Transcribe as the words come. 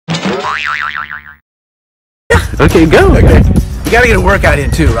Okay, go. Okay. We gotta get a workout in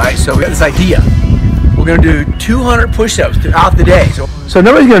too, right? So we got this idea. We're gonna do 200 push-ups throughout the day. So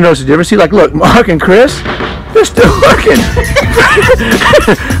nobody's gonna notice the difference. See, like, look, Mark and Chris, they're still working.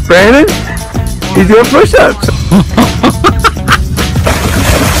 Brandon, he's doing push-ups.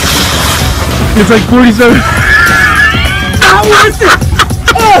 It's like 47.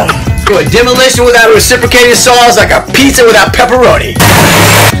 A demolition without a reciprocating saw is like a pizza without pepperoni.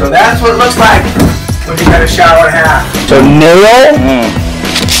 So that's what it looks like when you got a shower and a half. So nail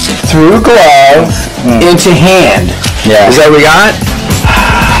through glove into hand. Yeah. Is that what we got?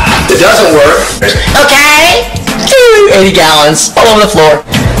 It doesn't work. Okay. 80 gallons all over the floor.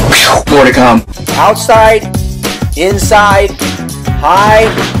 More to come. Outside, inside, high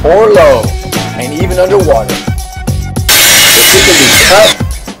or low, and even underwater. If it can be cut,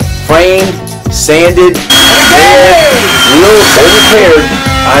 framed, sanded, drilled, or repaired,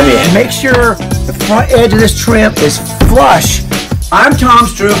 I'm in. And make sure the front edge of this trim is flush. I'm Tom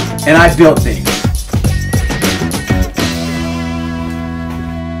Stroop, and I built these.